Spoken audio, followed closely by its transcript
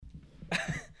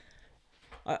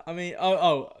I mean,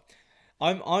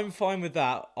 I'm fine with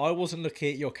that. I wasn't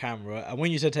looking at your camera, and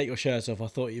when you said take your shirt off, I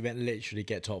thought you meant literally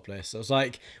get topless. I was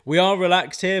like, we are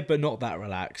relaxed here, but not that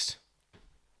relaxed.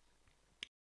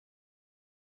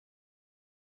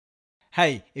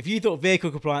 Hey, if you thought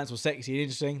vehicle compliance was sexy and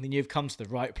interesting, then you've come to the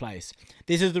right place.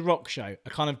 This is The Rock Show, a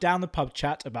kind of down the pub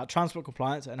chat about transport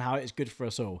compliance and how it is good for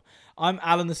us all. I'm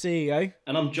Alan, the CEO.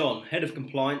 And I'm John, Head of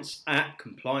Compliance at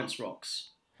Compliance Rocks.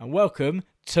 And welcome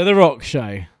to The Rock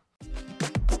Show.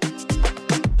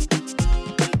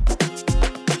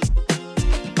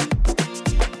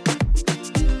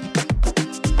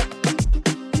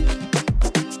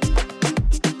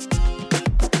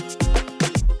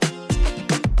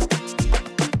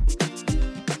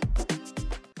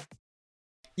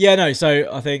 Yeah, no, so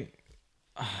I think...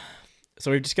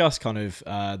 So we've discussed kind of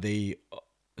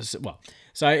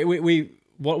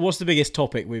what's the biggest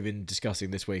topic we've been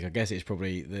discussing this week? I guess it's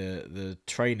probably the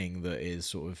training that is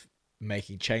sort of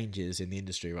making changes in the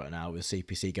industry right now with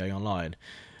CPC going online.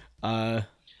 Well,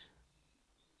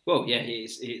 yeah,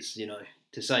 it's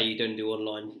to say you don't do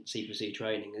online CPC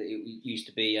training, it used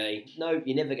to be no,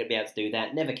 you're never going to be able to do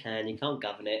that, never can, you can't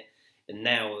govern it, and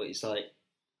now it's like,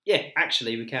 yeah,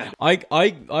 actually we can. I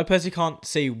personally can't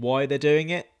see why they're doing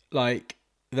it. Like,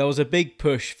 there was a big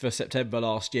push for September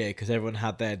last year because everyone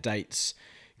had their dates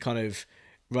kind of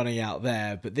running out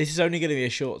there, but this is only going to be a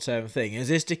short-term thing.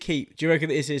 Do you reckon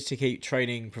this is to keep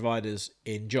training providers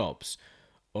in jobs,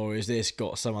 or is this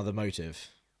got some other motive?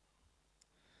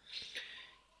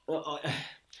 Well,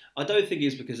 I don't think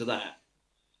it's because of that.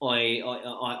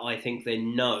 I think they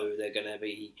know there's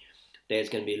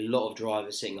going to be a lot of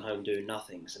drivers sitting at home doing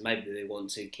nothing, so maybe they want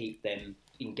to keep them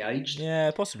engaged.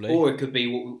 Yeah, possibly. Or it could be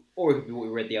what we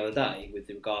read the other day with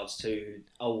regards to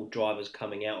old drivers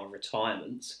coming out of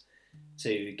retirement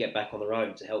to get back on the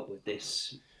road to help with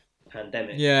this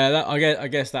pandemic. Yeah, I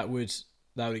guess that would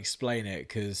explain it,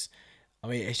 because I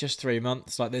mean it's just 3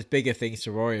 months. Like, there's bigger things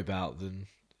to worry about than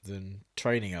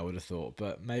training, I would have thought,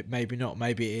 but maybe not.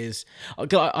 Maybe it is.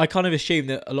 I kind of assume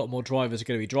that a lot more drivers are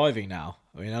going to be driving now.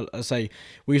 I mean, I say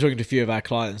we were talking to a few of our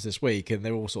clients this week, and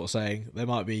they're all sort of saying they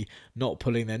might be not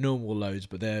pulling their normal loads,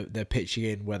 but they're pitching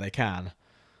in where they can.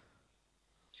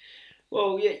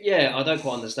 Well, yeah, I don't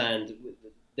quite understand.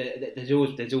 There's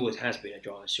always has been a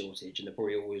driver shortage, and there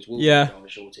probably always will be a driver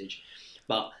shortage.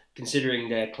 But considering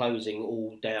they're closing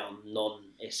all down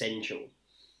non-essential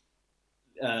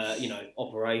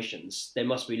operations, there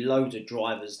must be loads of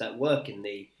drivers that work in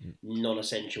the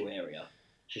non-essential area.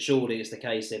 So surely it's the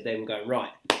case of them going,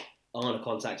 right, I'm going to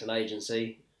contact an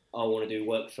agency. I want to do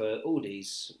work for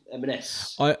Aldi's,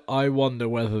 M&S. I wonder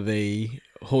whether the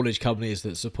haulage companies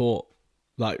that support,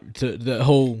 like, the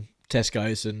whole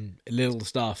Tesco's and little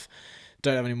stuff,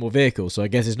 don't have any more vehicles. So I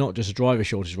guess it's not just a driver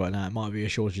shortage right now. It might be a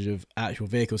shortage of actual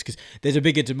vehicles, because there's a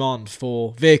bigger demand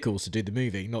for vehicles to do the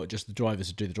moving, not just the drivers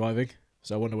to do the driving.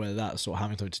 So I wonder whether that's sort of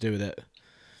having something to do with it.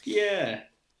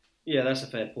 Yeah, that's a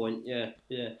fair point. Yeah.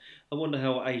 I wonder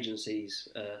how agencies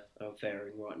are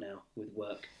faring right now with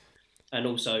work, and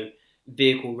also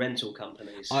vehicle rental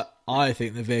companies. I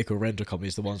think the vehicle rental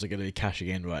companies are the ones that are going to be cashing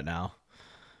in right now.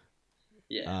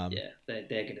 Yeah, they're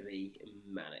going to be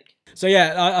manic. So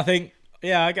yeah, I think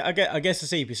I guess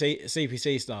the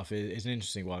CPC stuff is an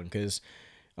interesting one, because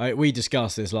we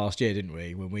discussed this last year, didn't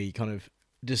we? When we kind of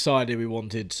decided we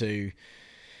wanted to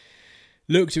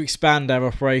look to expand our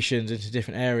operations into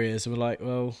different areas, and we're like,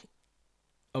 well,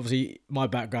 obviously my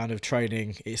background of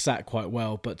training, it sat quite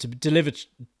well, but to deliver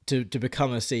to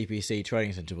become a CPC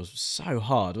training centre was so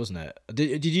hard, wasn't it?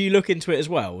 Did you look into it as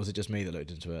well, or was it just me that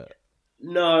looked into it?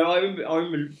 No, I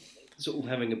remember sort of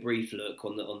having a brief look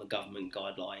on the government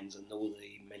guidelines and all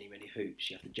the many hoops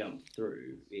you have to jump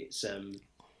through. It's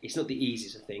not the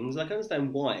easiest of things. Like, I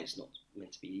understand why it's not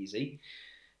meant to be easy,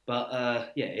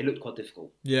 but yeah, it looked quite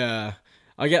difficult. Yeah,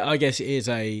 I guess it is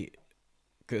because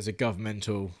it's a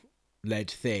governmental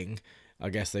led thing. I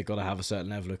guess they've got to have a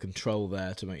certain level of control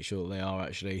there to make sure that they are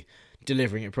actually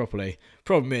delivering it properly.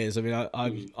 Problem is, I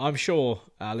mean, I'm sure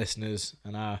our listeners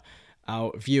and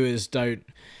our viewers don't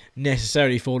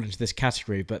necessarily fall into this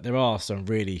category, but there are some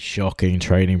really shocking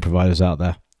training providers out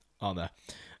there, aren't there?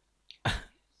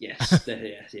 Yes.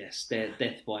 They're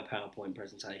death by PowerPoint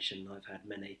presentation. I've had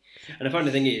many. And the funny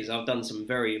thing is, I've done some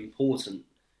very important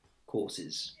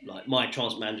courses, like my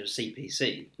transport manager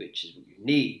CPC, which is what you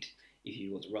need if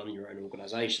you want to run your own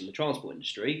organisation in the transport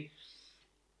industry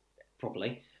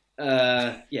properly.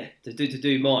 To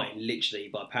do mine literally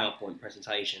by PowerPoint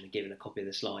presentation and giving a copy of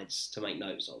the slides to make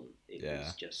notes on. It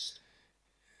was just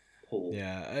poor.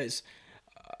 Yeah, it's.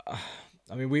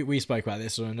 I mean, we spoke about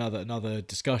this on another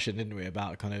discussion, didn't we,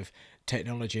 about kind of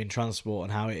technology and transport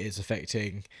and how it is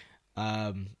affecting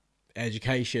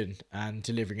education and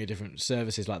delivering of different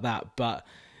services like that. But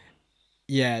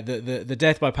yeah, the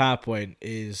death by PowerPoint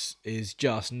is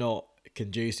just not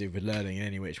conducive with learning in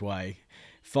any which way.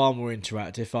 Far more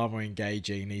interactive, far more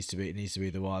engaging. Needs to be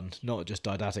the one, not just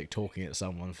didactic talking at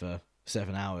someone for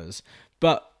 7 hours.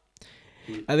 But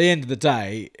at the end of the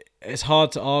day, it's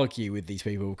hard to argue with these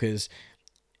people, because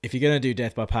if you're going to do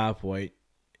death by PowerPoint,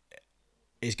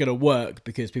 it's going to work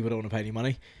because people don't want to pay any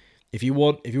money. If you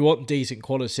want decent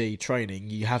quality training,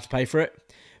 you have to pay for it.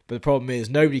 But the problem is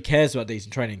nobody cares about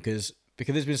decent training because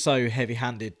it's been so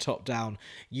heavy-handed, top-down.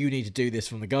 You need to do this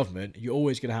from the government. You're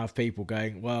always going to have people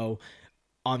going, well,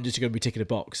 I'm just going to be ticking a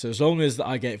box. So as long as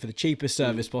I get it for the cheapest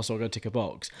service possible, I'm going to tick a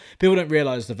box. People don't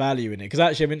realise the value in it, because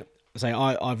actually, I mean,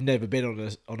 I've never been on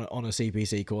a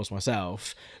CPC course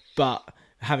myself, but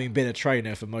having been a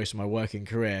trainer for most of my working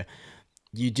career,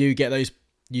 you do get those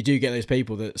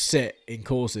people that sit in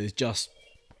courses just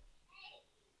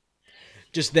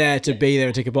there to be there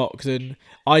and tick a box, and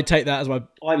I take that as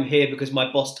I'm here because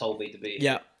my boss told me to be here.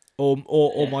 Yeah. Or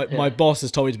my boss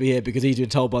has told me to be here because he's been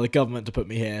told by the government to put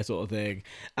me here, sort of thing.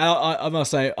 And I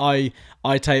must say, I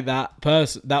take that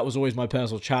that was always my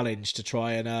personal challenge, to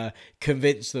try and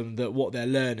convince them that what they're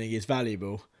learning is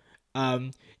valuable.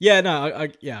 I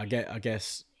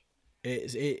guess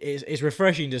it's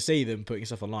refreshing to see them putting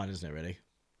stuff online, isn't it? Really.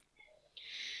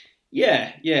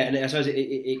 Yeah, and I suppose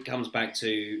it comes back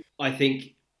to, I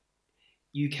think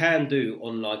you can do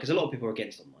online, because a lot of people are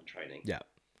against online training. Yeah.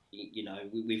 You know,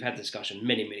 we've had discussion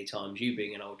many times. You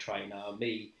being an old trainer,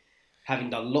 me having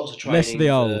done lots of training. Less the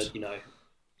old. As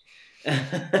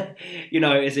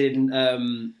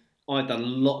in, I've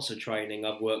done lots of training.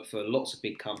 I've worked for lots of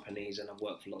big companies and I've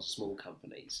worked for lots of small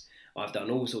companies. I've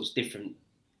done all sorts of different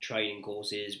training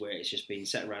courses where it's just been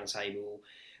sat around a table,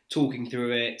 talking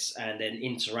through it, and then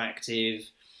interactive.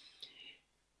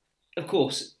 Of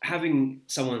course, having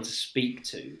someone to speak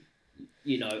to,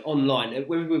 online,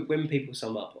 when people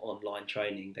sum up online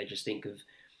training, they just think of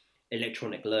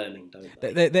electronic learning, don't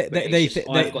they?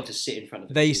 I've got to sit in front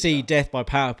of They see death by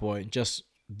PowerPoint, just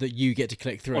that you get to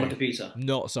click through on a computer,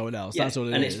 not someone else. Yeah. That's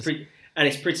all it is. And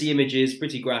it's pretty images,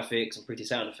 pretty graphics, and pretty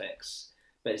sound effects,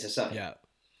 but it's the same. Yeah.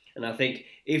 And I think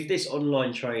if this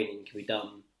online training can be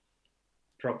done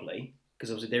properly,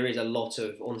 because obviously there is a lot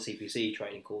of, on CPC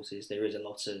training courses, there is a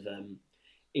lot of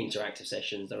interactive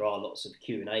sessions, there are lots of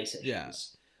Q&A sessions. Yeah.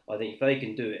 I think if they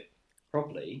can do it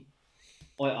properly,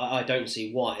 I don't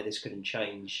see why this couldn't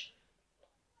change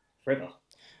forever.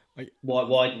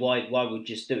 Why would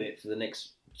just do it for the next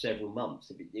several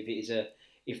months?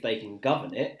 If they can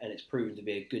govern it and it's proven to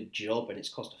be a good job and it's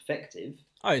cost effective.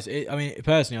 Personally,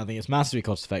 I think it's massively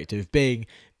cost effective. Being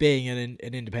an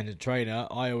independent trainer,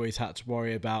 I always had to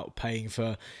worry about paying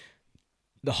for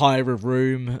the hire of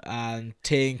room and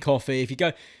tea and coffee. If you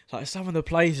go, like, some of the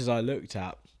places I looked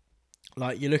at,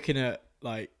 like, you're looking at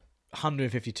like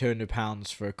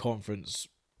 £150-200 for a conference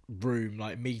room,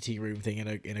 like meeting room thing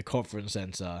in a conference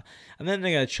centre, and then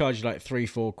they're going to charge you like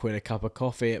 £3-4 a cup of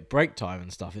coffee at break time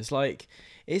and stuff. It's like,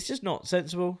 it's just not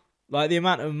sensible. Like, the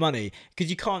amount of money, because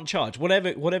you can't charge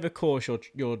whatever course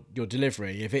you're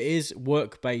delivering. If it is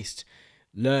work-based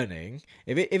learning,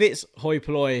 if it's hoi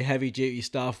polloi heavy duty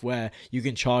stuff where you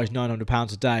can charge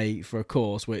 £900 a day for a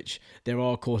course, which there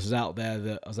are courses out there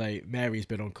that, as Mary's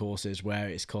been on courses where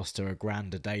it's cost her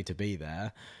 £1,000 a day to be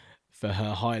there for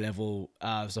her high level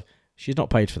stuff. She's not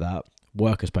paid for that.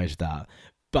 Work has paid for that,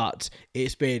 but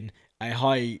it's been a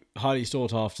highly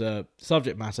sought after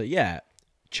subject matter. Yeah,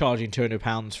 charging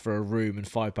 £200 for a room and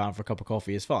 £5 for a cup of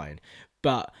coffee is fine,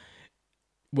 but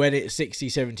when it's 60,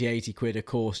 70, 80 quid a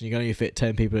course and you can only fit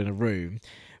 10 people in a room,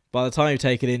 by the time you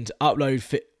take it into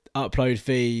upload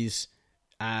fees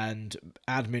and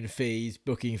admin fees,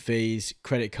 booking fees,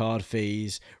 credit card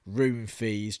fees, room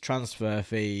fees, transfer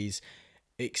fees,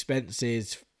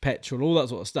 expenses, petrol, all that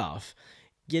sort of stuff,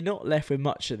 you're not left with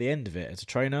much at the end of it as a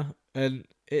trainer. And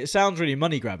it sounds really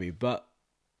money grabby, but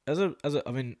I'm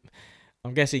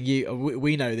guessing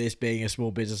we know this being a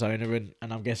small business owner, and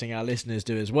I'm guessing our listeners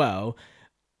do as well.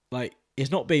 Like,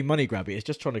 it's not being money grabby, it's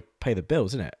just trying to pay the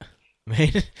bills, isn't it? I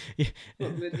mean, well,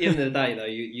 at the end of the day, though,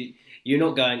 you're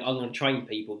not going, I'm going to train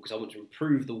people because I want to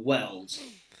improve the world.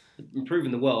 Improving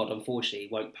the world, unfortunately,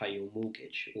 won't pay your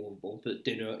mortgage or put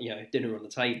dinner on the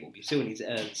table. You still need to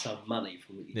earn some money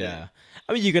from what you do. Yeah,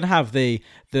 I mean, you can have the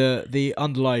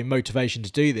underlying motivation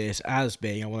to do this as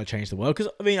being, I want to change the world,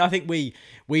 because I think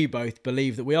we both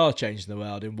believe that we are changing the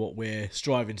world in what we're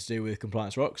striving to do with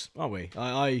Compliance Rocks, aren't we?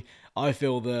 I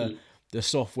feel the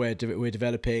software we're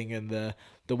developing and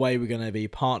the way we're going to be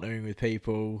partnering with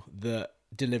people that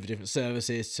deliver different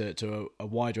services to a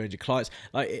wide range of clients.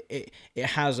 Like it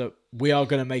has we are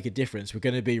going to make a difference. We're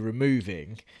going to be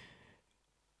removing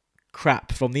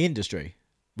crap from the industry.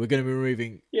 We're going to be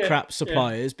removing crap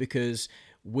suppliers because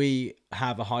we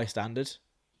have a high standard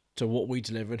to what we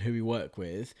deliver and who we work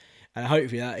with, and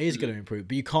hopefully that is going to improve.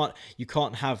 But you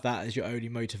can't have that as your only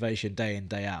motivation day in,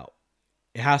 day out.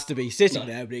 It has to be sitting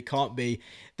there, but it can't be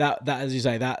that as you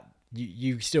say, that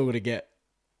you still got to get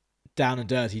down and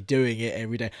dirty doing it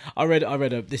every day. I read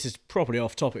this is probably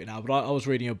off topic now, but I was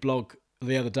reading a blog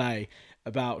the other day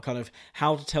about kind of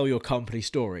how to tell your company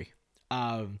story.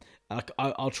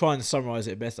 I'll try and summarize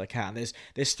it best I can.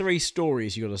 There's 3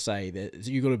 stories you got to say that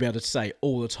you got to be able to say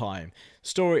all the time.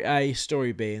 Story A,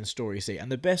 story B, and story C.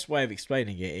 And the best way of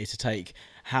explaining it is to take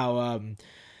how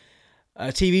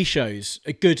TV shows,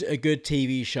 a good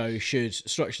TV show should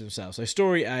structure themselves. So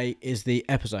story A is the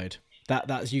episode.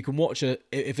 That's you can watch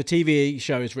if a TV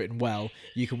show is written well,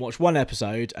 you can watch one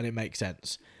episode and it makes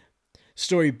sense.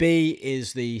 Story B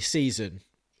is the season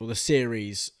or the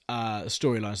series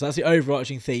storyline. So that's the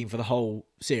overarching theme for the whole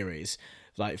series,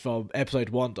 like from episode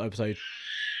 1 to episode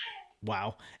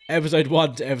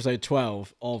 1 to episode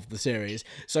 12 of the series.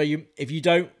 So if you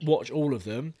don't watch all of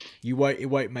them, it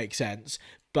won't make sense.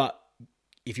 But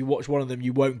if you watch one of them,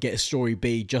 you won't get story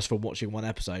B just from watching one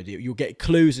episode. You'll get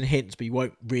clues and hints, but you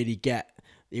won't really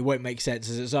it won't make sense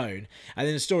as its own. And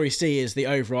then story C is the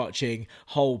overarching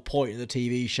whole point of the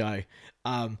TV show.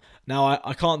 Now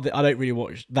I don't really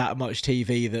watch that much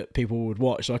TV that people would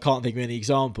watch, so I can't think of any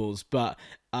examples, but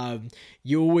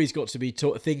you always got to be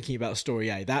thinking about story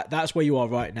A. That's where you are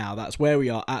right now. That's where we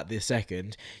are at this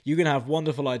second. You can have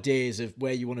wonderful ideas of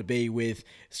where you want to be with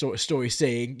story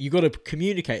C. You got to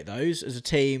communicate those as a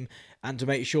team and to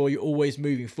make sure you're always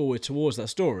moving forward towards that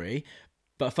story.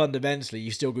 But fundamentally, you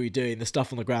still got to be doing the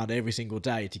stuff on the ground every single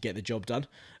day to get the job done.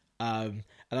 And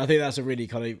I think that's a really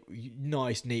kind of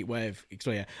nice, neat way of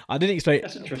explaining it. I didn't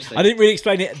really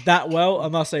explain it that well. I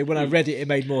must say, when I read it, it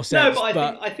made more sense. No,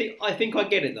 but I think I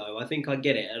get it though. I think I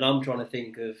get it, and I'm trying to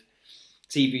think of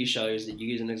TV shows that you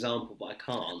use an example, but I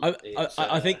can't.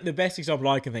 I think the best example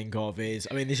I can think of is,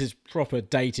 I mean, this is proper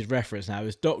dated reference now,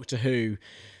 is Doctor Who.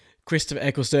 Christopher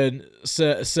Eccleston,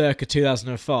 circa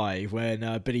 2005,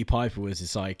 when Billy Piper was his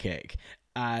sidekick,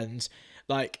 and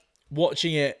like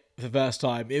watching it for the first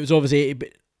time, it was obviously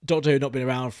Doctor Who had not been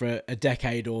around for a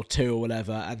decade or two or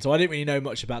whatever, and so I didn't really know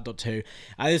much about Doctor Who.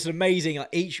 And it's amazing. Like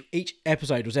each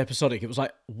episode was episodic. It was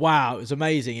like, wow, it was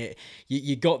amazing.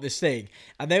 You got this thing,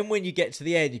 and then when you get to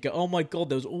the end, you go, oh my god,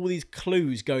 there was all these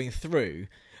clues going through.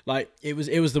 Like it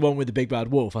was the one with the big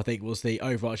bad wolf, I think, was the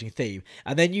overarching theme.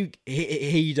 And then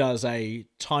he does a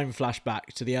time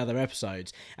flashback to the other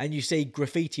episodes, and you see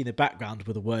graffiti in the background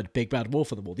with the word "big bad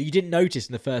wolf" on the wall that you didn't notice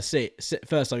in the first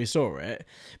time you saw it,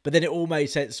 but then it all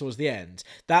made sense towards the end.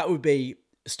 That would be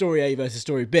story A versus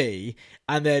story B,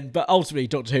 but ultimately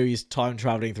Doctor Who is time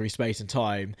traveling through space and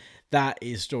time. That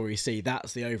is story C.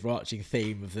 That's the overarching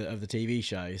theme of the TV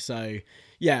show. So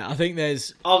yeah, I think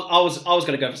there's. I was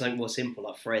going to go for something more simple,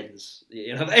 like Friends.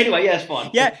 You know. Anyway, yeah, it's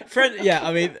fine. Yeah, Friends. Yeah,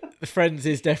 I mean, Friends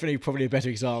is definitely probably a better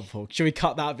example. Should we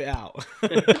cut that bit out?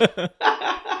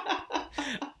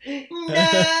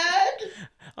 Nerd.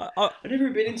 I've never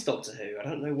been into Doctor Who. I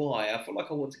don't know why. I feel like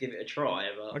I want to give it a try.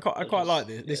 But I quite like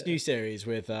this new series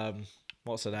with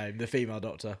what's her name? The female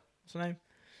Doctor. What's her name?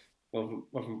 One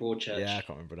from Broadchurch. Yeah, I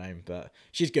can't remember her name, but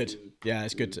she's good. Yeah,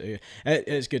 it's good to.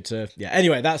 It's good to. Yeah.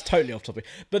 Anyway, that's totally off topic.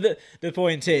 But the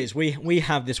point is, we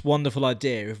have this wonderful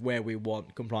idea of where we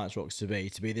want Compliance Rocks to be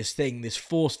this thing, this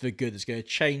force for good that's going to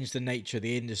change the nature of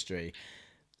the industry.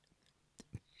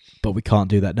 But we can't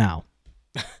do that now.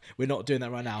 We're not doing that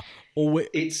right now. All we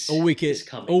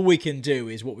can do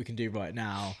is what we can do right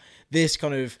now. This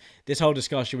whole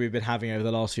discussion we've been having over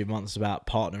the last few months about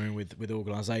partnering with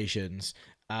organisations.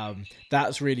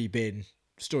 That's really been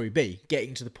story B.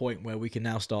 Getting to the point where we can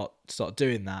now start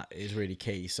doing that is really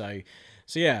key. So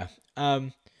yeah.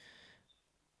 Wow,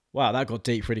 that got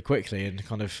deep pretty quickly and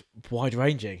kind of wide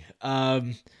ranging.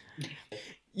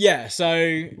 Yeah.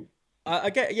 So I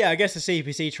guess the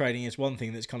CPC training is one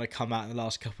thing that's kind of come out in the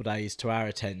last couple of days to our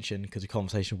attention because of the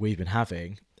conversation we've been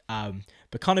having.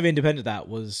 But kind of independent of that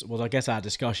was I guess our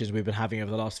discussions we've been having over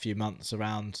the last few months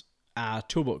around our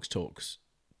Toolbox Talks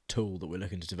tool that we're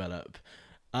looking to develop.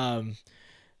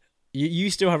 You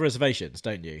still have reservations,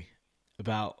 don't you,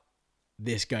 about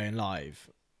this going live?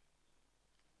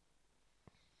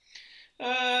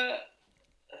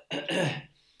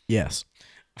 Yes.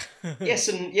 Yes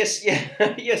and yes,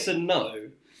 yeah, yes and no.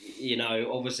 You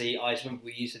know, obviously, I remember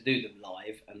we used to do them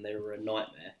live, and they were a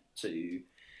nightmare to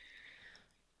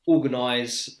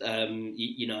organise.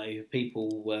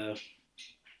 People were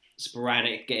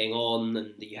sporadic getting on,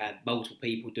 and you had multiple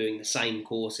people doing the same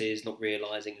courses, not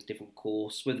realising it was a different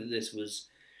course. Whether this was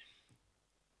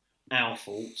our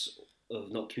fault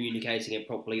of not communicating it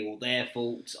properly or their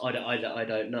fault, I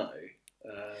don't know.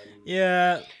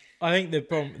 Yeah, I think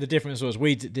the difference was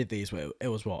we did these. It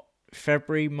was what,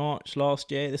 February, March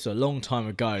last year. This was a long time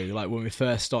ago. Like when we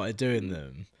first started doing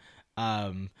them.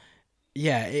 I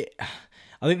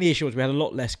think the issue was we had a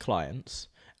lot less clients,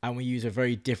 and we use a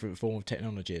very different form of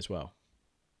technology as well.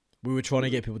 We were trying to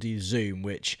get people to use Zoom,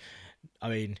 which,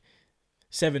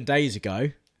 7 days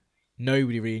ago,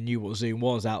 nobody really knew what Zoom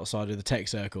was outside of the tech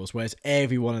circles, whereas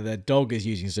everyone and their dog is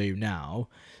using Zoom now.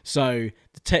 So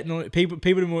the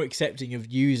people are more accepting of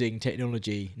using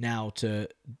technology now to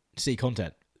see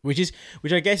content, which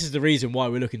I guess is the reason why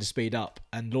we're looking to speed up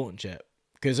and launch it.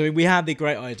 Because we had the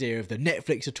great idea of the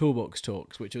Netflix of Toolbox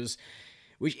Talks, which is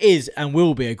and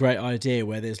will be a great idea,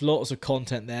 where there's lots of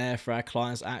content there for our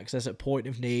clients to access at point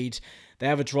of need. They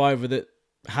have a driver that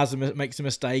makes a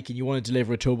mistake and you want to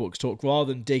deliver a Toolbox Talk,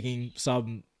 rather than digging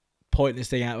some pointless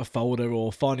thing out of a folder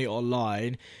or finding it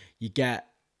online. You get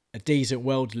a decent,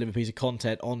 well-delivered piece of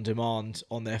content on demand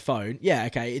on their phone. Yeah,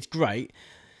 okay, it's great.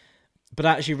 But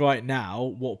actually right now,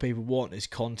 what people want is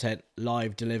content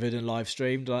live delivered and live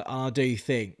streamed. I do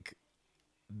think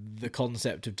the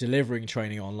concept of delivering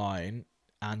training online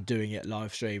and doing it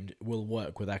live streamed will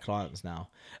work with our clients now.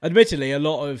 Admittedly, a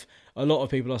lot of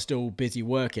people are still busy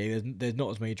working. There's not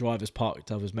as many drivers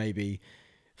parked up as maybe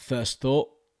first thought,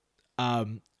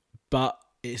 but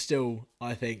it's still,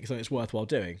 I think, something that's worthwhile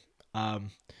doing. But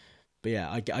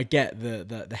yeah, I get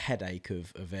the headache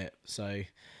of it. So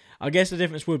I guess the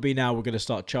difference would be now we're going to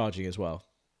start charging as well.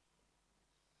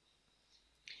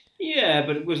 Yeah,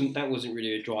 but that wasn't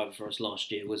really a driver for us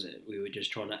last year, was it? We were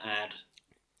just trying to add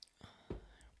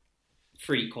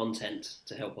free content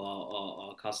to help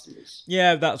our customers.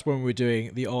 Yeah, that's when we're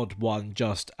doing the odd one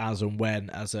just as and when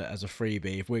as a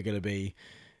freebie. If we're going to be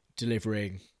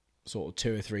delivering sort of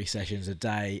 2 or 3 sessions a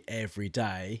day every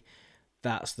day,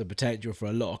 that's the potential for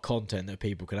a lot of content that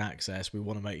people can access. We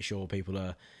want to make sure people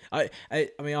are.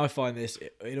 I find this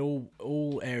in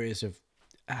all areas of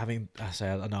having. I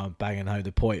know I'm banging home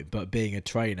the point, but being a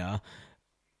trainer,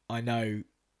 I know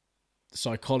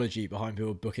psychology behind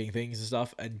people booking things and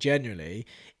stuff, and generally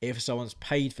if someone's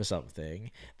paid for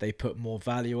something they put more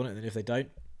value on it than if they don't.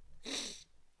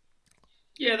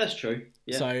 Yeah, that's true.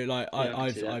 Yeah. So like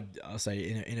I'll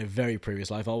say in a very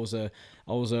previous life I was a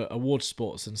water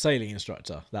sports and sailing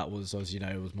instructor. That was, as you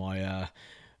know, was my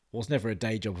was never a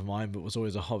day job of mine, but was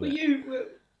always a hobby.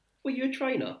 Were you a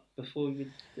trainer before you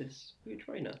did this? Were you a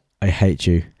trainer? I hate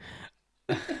you.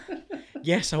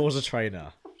 Yes, I was a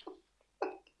trainer.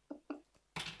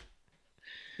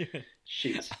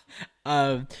 Shoot.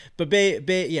 But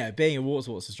being a water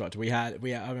sports instructor, I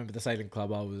remember the sailing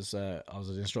club I was an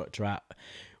instructor at.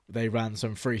 They ran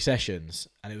some free sessions,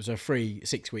 and it was a free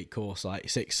 6-week course, like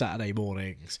 6 Saturday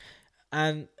mornings.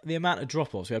 And the amount of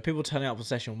drop-offs, we had people turning up for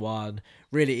session 1,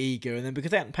 really eager, and then because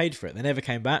they hadn't paid for it, they never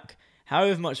came back.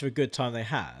 However much of a good time they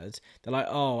had, they're like,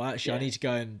 oh, actually, I need to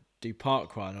go and do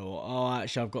parkrun, or oh,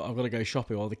 actually, I've got to go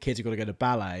shopping, or the kids have got to go to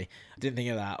ballet. I didn't think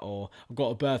of that, or I've got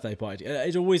a birthday party.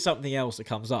 It's always something else that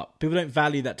comes up. People don't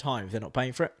value that time if they're not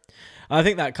paying for it. And I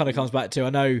think that kind of comes back to, I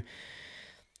know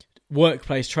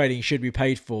workplace training should be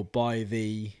paid for by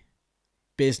the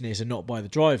business and not by the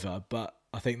driver, but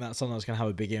I think that sometimes can have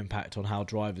a big impact on how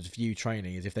drivers view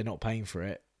training. Is if they're not paying for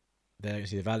it, they don't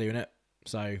see the value in it.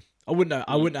 So I wouldn't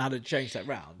know how to change that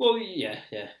round. Well, yeah.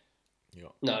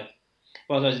 No.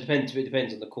 Well, it depends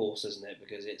on the course, doesn't it?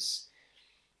 Because it's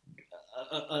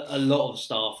a lot of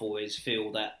staff always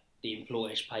feel that the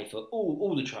employer should pay for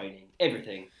all the training,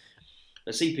 everything.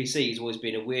 The CPC has always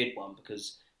been a weird one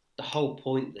because the whole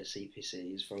point of the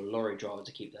CPC is for a lorry driver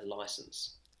to keep their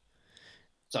license.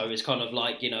 So it's kind of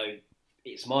like,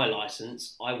 it's my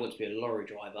license. I want to be a lorry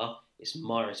driver. It's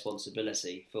my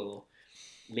responsibility for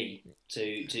me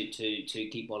to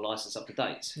keep my license up to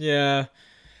date. Yeah.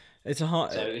 It's a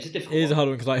difficult one. It is a hard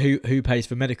one because, like, who pays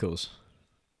for medicals?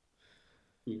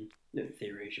 In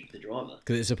theory, it should be the driver.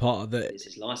 Because it's a part of the. It's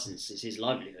his license. It's his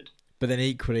livelihood. But then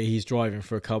equally, he's driving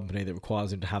for a company that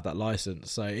requires him to have that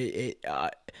license. So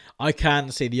I can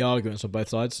see the arguments on both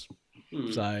sides.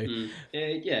 Yeah,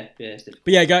 it's difficult.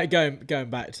 But yeah, going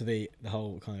back to the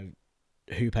whole kind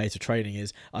of who pays for training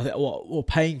is, I think,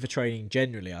 paying for training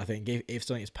generally. I think if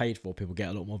something is paid for, people get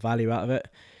a lot more value out of it.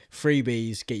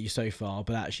 Freebies get you so far,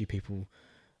 but actually people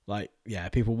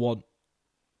want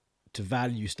to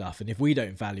value stuff, and if we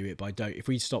don't value it if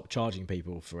we stop charging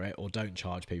people for it or don't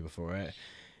charge people for it,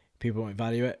 people won't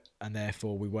value it, and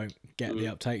therefore we won't get the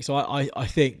uptake. So I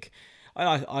think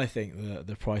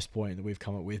the price point that we've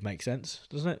come up with makes sense,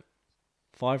 doesn't it?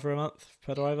 $5 a month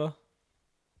per driver.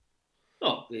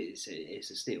 Oh, it's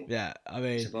a steal. Yeah, I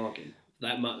mean, it's a bargain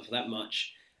for that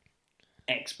much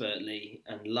expertly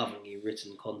and lovingly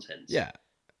written content. Yeah.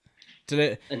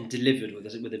 And delivered with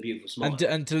a beautiful smile.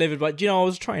 And delivered by... Do you know I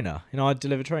was a trainer? You know, I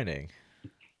delivered training.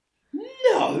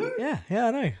 No! Yeah,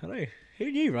 I know.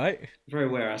 Who knew, right? Very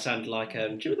aware I sound like... do you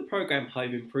remember the programme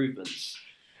Home Improvements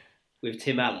with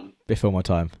Tim Allen? Before my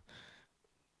time.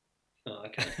 Oh,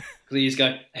 okay. Because he used to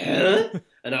go, huh?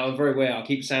 And I'm very aware I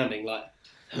keep sounding like,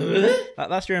 huh?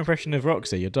 That's your impression of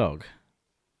Roxy, your dog?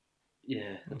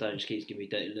 Yeah, I don't. She keeps giving me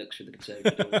dirty looks with the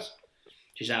conservative dogs.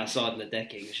 She's outside in the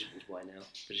decking. She's away now.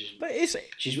 But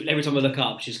she's every time I look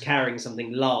up, she's carrying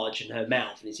something large in her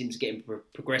mouth, and it seems getting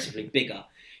progressively bigger.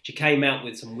 She came out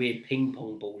with some weird ping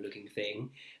pong ball looking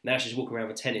thing. Now she's walking around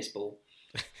with a tennis ball,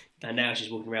 and now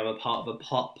she's walking around with part of a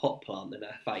pot plant in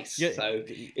her face. Yeah. So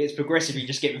it's progressively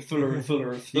just getting fuller and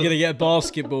fuller and fuller. You're gonna get a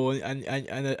basketball and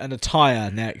a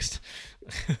tire next.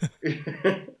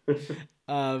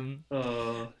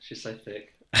 Oh, she's so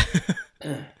thick.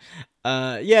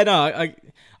 Yeah, no,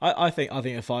 I think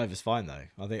a 5 is fine though.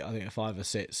 I think a 5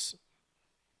 sits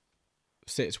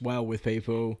well with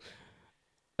people,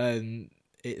 and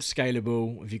it's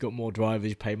scalable. If you've got more drivers,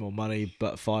 you pay more money.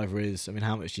 But 5 is, I mean,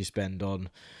 how much do you spend on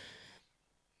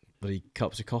bloody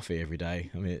cups of coffee every day?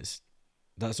 I mean,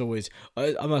 that's always.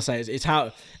 I must say, it's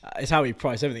how we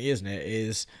price everything, isn't it?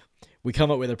 Is we come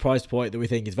up with a price point that we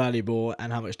think is valuable,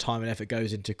 and how much time and effort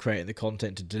goes into creating the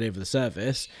content to deliver the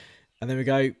service. And then we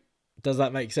go, does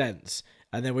that make sense?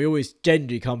 And then we always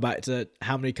generally come back to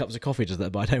how many cups of coffee does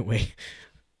that buy, don't we?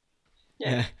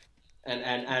 Yeah.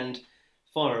 And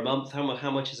 $5 a month,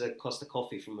 how much does it cost a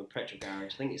coffee from a petrol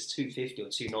garage? I think it's $2.50 or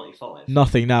 $2.95.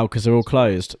 Nothing now because they're all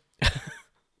closed.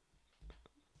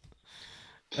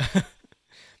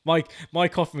 My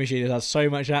coffee machine has had so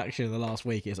much action in the last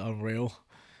week, it's unreal.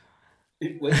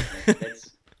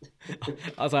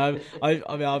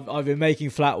 I've been making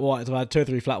flat whites. I've had 2 or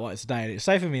 3 flat whites a day, and it's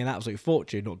saving me an absolute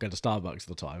fortune not going to Starbucks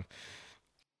all the time.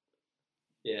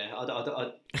 Yeah,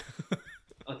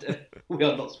 we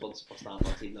are not sponsored by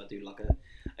Starbucks, even though I do like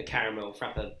a caramel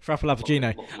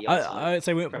frappuccino. I would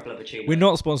say we're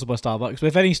not sponsored by Starbucks, but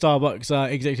if any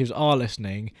Starbucks executives are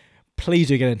listening, please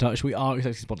do get in touch. We are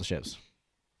accepting sponsorships.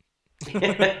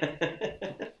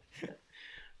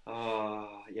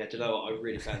 Yeah, do you know what? I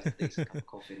really fancy a decent cup of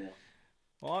coffee now.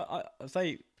 Well,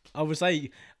 I would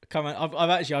say, come on.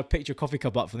 I picked your coffee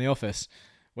cup up from the office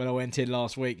when I went in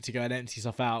last week to go and empty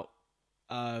stuff out.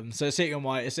 So it's sitting on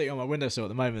my windowsill at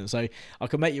the moment. So I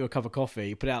can make you a cup of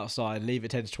coffee, put it outside, leave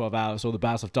it 10 to 12 hours, all the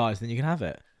bad stuff dies, and then you can have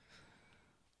it.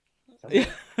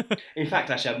 In fact,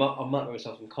 actually, I might make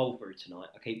myself some cold brew tonight.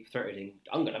 I keep threatening,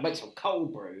 I'm going to make some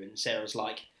cold brew, and Sarah's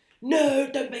like, no,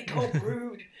 don't make cold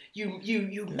brew,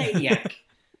 you maniac.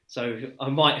 So I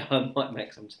might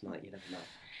make some tonight. You never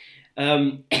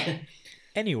know.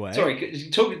 Anyway, sorry.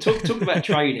 Talk about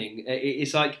training.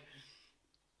 It's like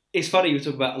it's funny. We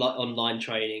talk about like online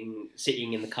training,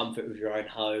 sitting in the comfort of your own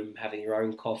home, having your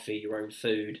own coffee, your own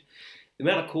food. The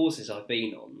amount of courses I've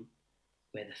been on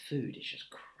where the food is just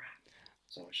crap.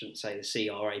 So I shouldn't say the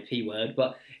CRAP word,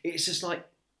 but it's just like,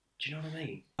 do you know what I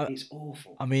mean? It's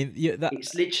awful. I mean,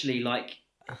 it's literally like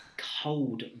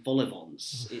cold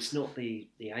vol-au-vents. It's not the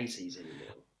 80s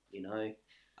anymore, you know?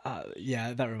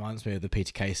 Yeah, that reminds me of the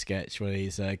Peter Kay sketch where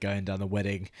he's going down the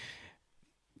wedding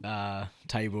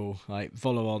table, like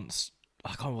vol-au-vents. I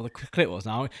can't remember what the clip was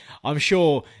now. I'm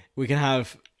sure we can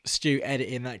have Stu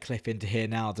editing that clip into here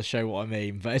now to show what I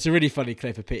mean, but it's a really funny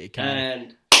clip of Peter Kay.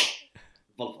 And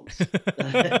vol-au-vents.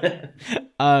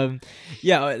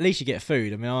 Yeah, at least you get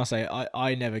food. I mean, I'll say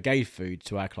I never gave food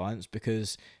to our clients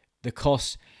because the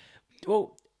cost,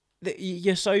 well,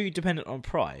 you're so dependent on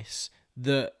price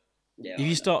that if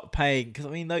you start paying, because I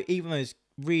mean, even those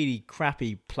really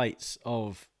crappy plates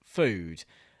of food,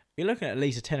 you're looking at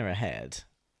least a tenner a head.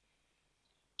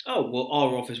 Oh, well,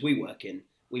 our office we work in,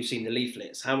 we've seen the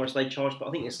leaflets, how much they charge, but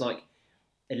I think it's like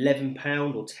 £11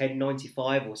 or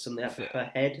 $10.95 or something like that per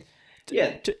head.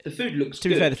 Yeah, the food looks good. To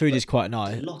be fair, the food is quite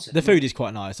nice. The food is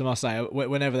quite nice. I must say,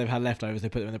 whenever they've had leftovers, they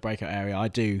put them in the breakout area. I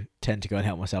do tend to go and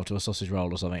help myself to a sausage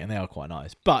roll or something, and they are quite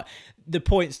nice. But the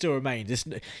point still remains: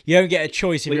 you don't get a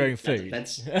choice of your own food.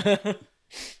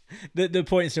 The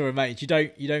point still remains: you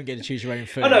don't get to choose your own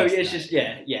food. Oh no, it's just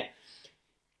yeah.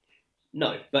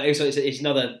 No, but it's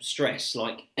another stress.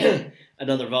 Like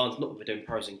another advantage. Not that we're doing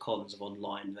pros and cons of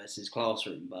online versus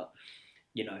classroom, but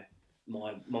you know,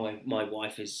 my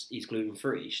wife is gluten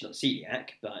free. She's not celiac,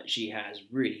 but she has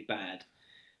really bad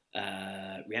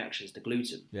reactions to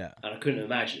gluten. Yeah. And I couldn't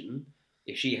imagine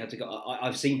if she had to go.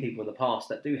 I've seen people in the past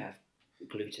that do have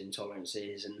gluten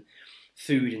intolerances and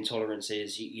food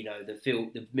intolerances.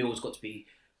 The meal's got to be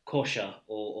kosher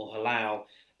or halal.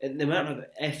 And the amount of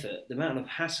effort, the amount of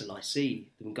hassle I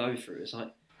see them go through, it's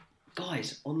like,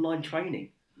 guys, online training,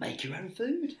 make your own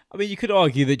food. I mean, you could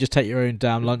argue that just take your own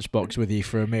damn lunchbox with you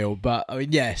for a meal, but I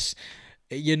mean, yes,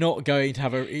 you're not going to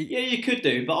have a. Yeah, you could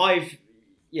do, but I've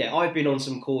been on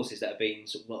some courses that have been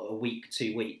sort of like a week,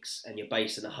 2 weeks, and you're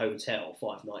based in a hotel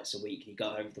 5 nights a week, and you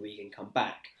go home for the week and come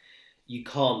back. You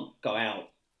can't go out.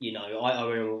 I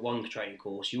remember one training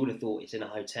course. You would have thought it's in a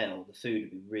hotel. The food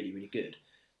would be really, really good.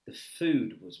 The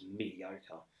food was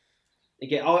mediocre.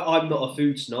 Again, I'm not a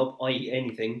food snob. I eat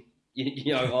anything.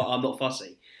 I'm not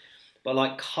fussy. But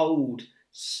like cold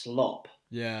slop.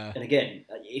 Yeah. And again,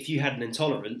 if you had an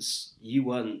intolerance, you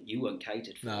weren't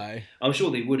catered for. No. I'm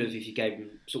sure they would have if you gave them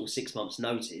sort of 6 months'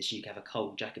 notice. You could have a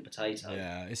cold jacket potato.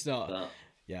 Yeah, it's not. But,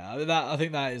 yeah, I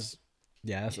think that is.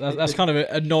 Yeah, that's kind of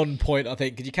a non-point, I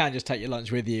think, because you can just take your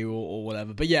lunch with you or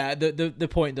whatever. But yeah, the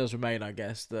point does remain, I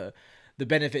guess, the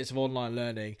benefits of online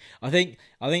learning. I think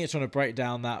it's trying to break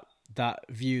down that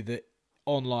view that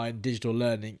online digital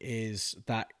learning is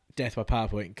that death by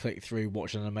PowerPoint, click through,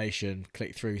 watch an animation,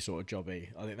 click through sort of jobby.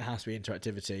 I think there has to be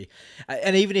interactivity,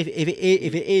 and even if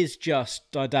it is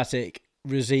just didactic,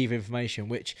 receive information,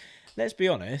 which, let's be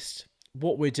honest,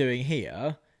 what we're doing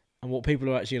here and what people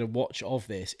are actually going to watch of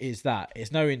this is that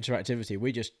it's no interactivity.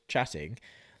 We're just chatting.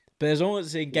 But as long as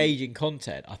it's engaging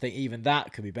content, I think even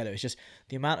that could be better. It's just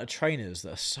the amount of trainers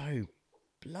that are so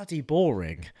bloody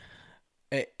boring.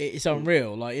 It's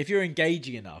unreal. Like, if you're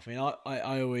engaging enough, I mean,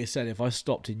 I always said if I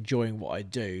stopped enjoying what I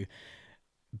do,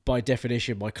 by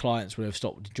definition, my clients would have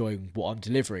stopped enjoying what I'm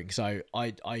delivering. So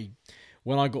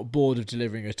when I got bored of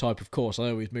delivering a type of course, I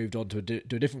always moved on to a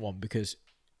different one, because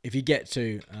if you get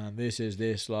to this is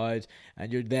this slide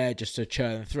and you're there just to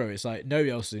churn through, it's like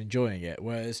nobody else is enjoying it.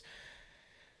 Whereas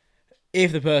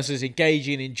if the person is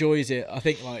engaging and enjoys it, I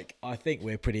think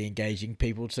we're pretty engaging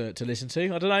people to listen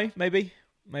to. I don't know, maybe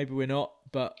we're not,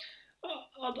 but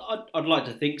I'd like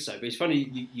to think so. But it's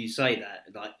funny you say that.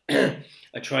 Like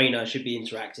a trainer should be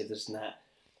interactive, this and that.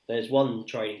 There's one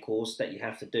training course that you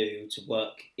have to do to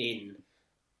work in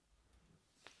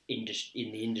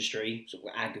the industry, sort of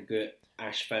aggregate,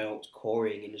 asphalt,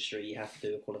 quarrying industry. You have to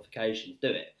do a qualification to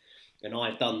do it. And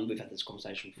we've had this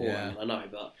conversation before, yeah. I know,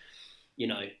 but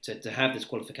to have this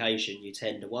qualification, you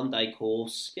attend a 1-day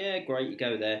course. Yeah, great, you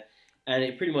go there. And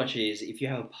it pretty much is, if you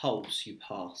have a pulse, you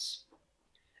pass.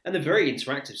 And they're very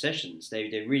interactive sessions.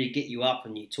 They really get you up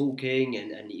and you're talking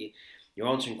and you're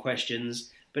answering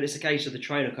questions. But it's a case of the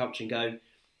trainer come up to you and go,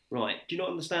 right, do you not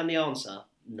understand the answer?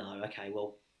 No, okay,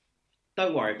 well,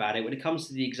 don't worry about it. When it comes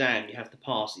to the exam, you have to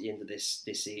pass at the end of this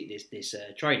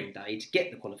training day to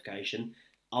get the qualification.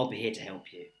 I'll be here to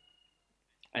help you.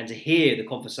 And to hear the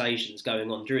conversations going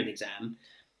on during the exam,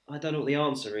 I don't know what the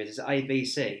answer is. Is it A, B,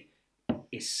 C?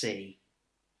 It's C.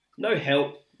 No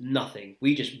help, nothing.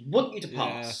 We just want you to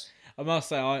pass. Yeah. I must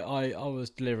say, I was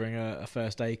delivering a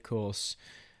first aid course.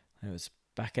 It was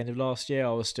back end of last year.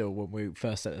 When we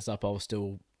first set this up, I was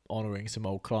still honouring some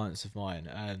old clients of mine.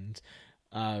 And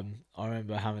I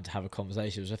remember having to have a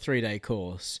conversation. It was a 3-day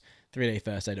course, 3-day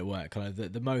first aid at work, kind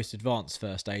of the most advanced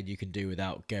first aid you can do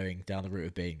without going down the route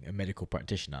of being a medical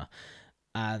practitioner.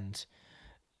 And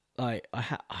like I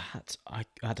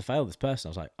had to fail this person.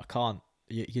 I was like, I can't.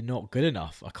 You're not good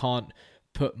enough. I can't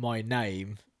put my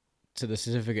name to the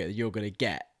certificate that you're going to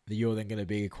get, that you're then going to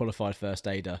be a qualified first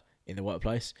aider in the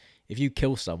workplace. If you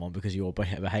kill someone because of your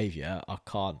behaviour, I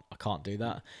can't do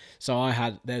that. So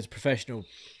there's professionalism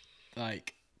that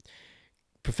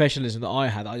I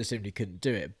had. I just simply couldn't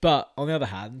do it. But on the other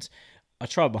hand, I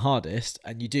tried my hardest,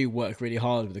 and you do work really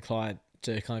hard with the client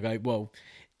to kind of go, well,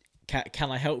 can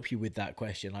I help you with that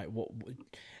question? Like, what?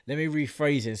 Let me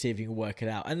rephrase it and see if you can work it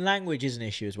out. And language is an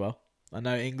issue as well. I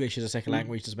know English as a second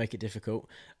language does make it difficult.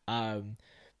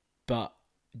 But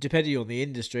depending on the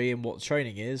industry and what the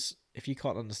training is, if you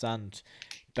can't understand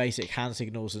basic hand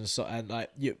signals I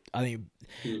think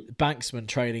banksman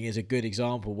training is a good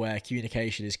example where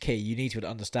communication is key. You need to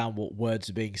understand what words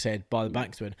are being said by the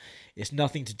banksman. It's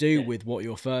nothing to do with what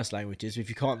your first language is. If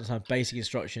you can't understand basic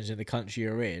instructions in the country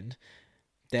you're in,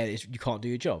 then you can't do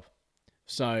your job.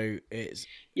 So it's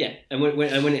and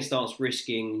when it starts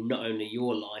risking not only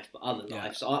your life but other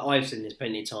lives. I've seen this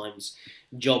plenty of times.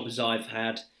 Jobs I've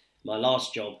had, my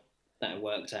last job that I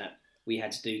worked at, we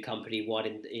had to do company-wide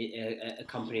a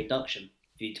company induction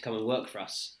for you to come and work for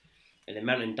us. And the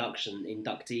amount of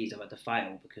inductees I've had to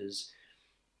fail because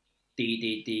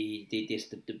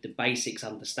the basics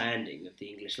understanding of the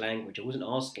English language, I wasn't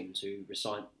asking to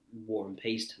recite War and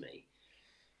Peace to me.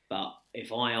 But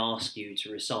if I ask you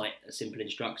to recite a simple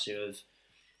instruction of,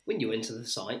 when you enter the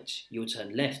site, you'll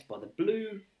turn left by the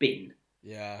blue bin.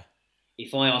 Yeah.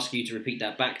 If I ask you to repeat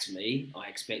that back to me, I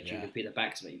expect you to repeat that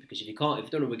back to me. Because if you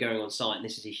don't know we're going on site, and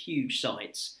this is a huge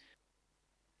site...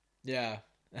 Yeah.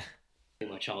 I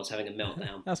think my child's having a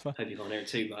meltdown. That's fine. Hope you can't hear it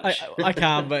too much. I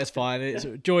can, but it's fine. It's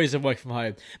joys of working from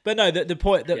home. But no, the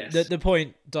point the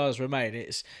point does remain.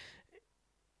 It's,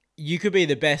 you could be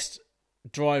the best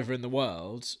driver in the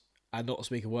world and not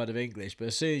speak a word of English, but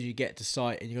as soon as you get to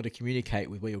site and you've got to communicate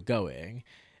with where you're going,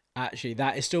 actually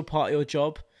that is still part of your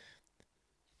job.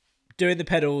 Doing the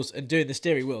pedals and doing the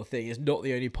steering wheel thing is not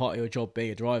the only part of your job being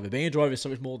a driver. Being a driver is so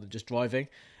much more than just driving.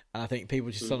 And I think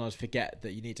people just sometimes forget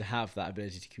that you need to have that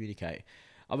ability to communicate.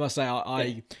 I must say,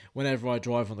 I whenever I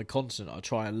drive on the continent, I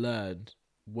try and learn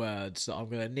words that I'm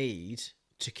going to need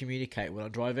to communicate when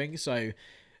I'm driving. So,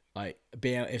 like,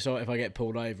 if I get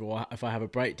pulled over or if I have a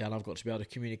breakdown, I've got to be able to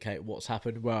communicate what's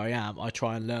happened, where I am. I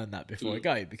try and learn that before I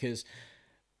go, because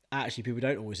actually people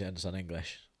don't always understand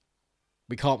English.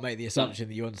 We can't make the assumption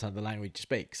that you understand the language you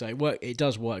speak. So it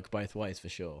does work both ways for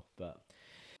sure.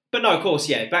 But no, of course,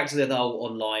 back to the whole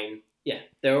online. Yeah,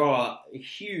 there are a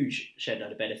huge shed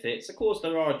load of benefits. Of course,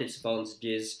 there are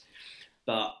disadvantages,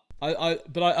 but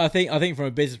I think from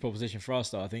a business proposition for us,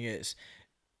 though, I think it's,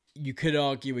 you could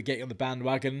argue we're getting on the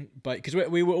bandwagon, but because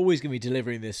we were always going to be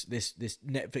delivering this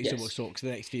Netflix Talks for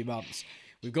the next few months.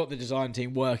 We've got the design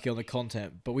team working on the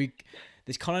content, but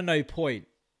there's kind of no point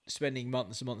spending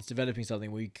months and months developing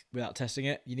something without testing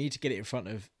it. You need to get it in front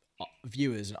of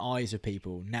viewers and eyes of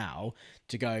people now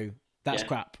to go, that's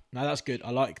crap, no, that's good, I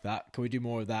like that, can we do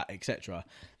more of that, etc.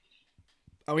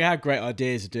 And we had great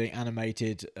ideas of doing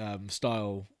animated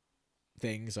style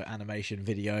things, like animation,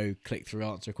 video, click through,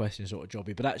 answer questions sort of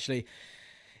jobby, but actually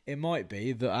it might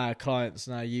be that our clients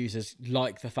and our users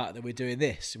like the fact that we're doing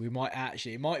this. It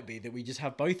might be that we just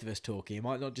have both of us talking. It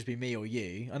might not just be me or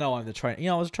you. I know I'm the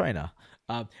trainer. I was a trainer.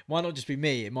 It might not just be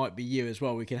me. It might be you as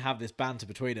well. We can have this banter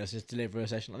between us and deliver a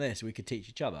session like this. We could teach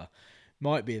each other.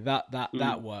 Might be that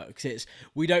works. That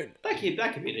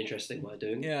could be an interesting way of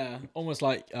doing it. Yeah, almost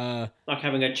like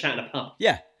having a chat in a pub.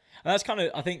 Yeah, and that's kind of,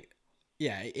 I think.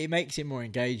 Yeah, it makes it more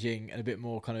engaging and a bit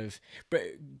more kind of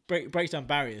breaks down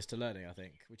barriers to learning, I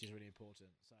think, which is really important.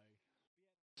 So,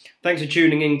 thanks for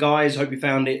tuning in, guys. Hope you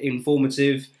found it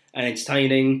informative and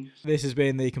entertaining. This has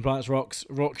been the Compliance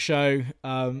Rock Show.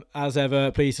 As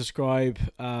ever, please subscribe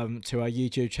to our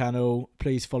YouTube channel.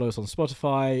 Please follow us on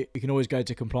Spotify. You can always go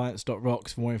to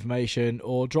compliance.rocks for more information,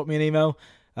 or drop me an email.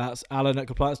 That's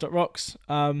alan@compliance.rocks.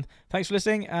 Thanks for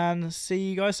listening, and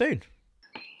see you guys soon.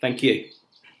 Thank you.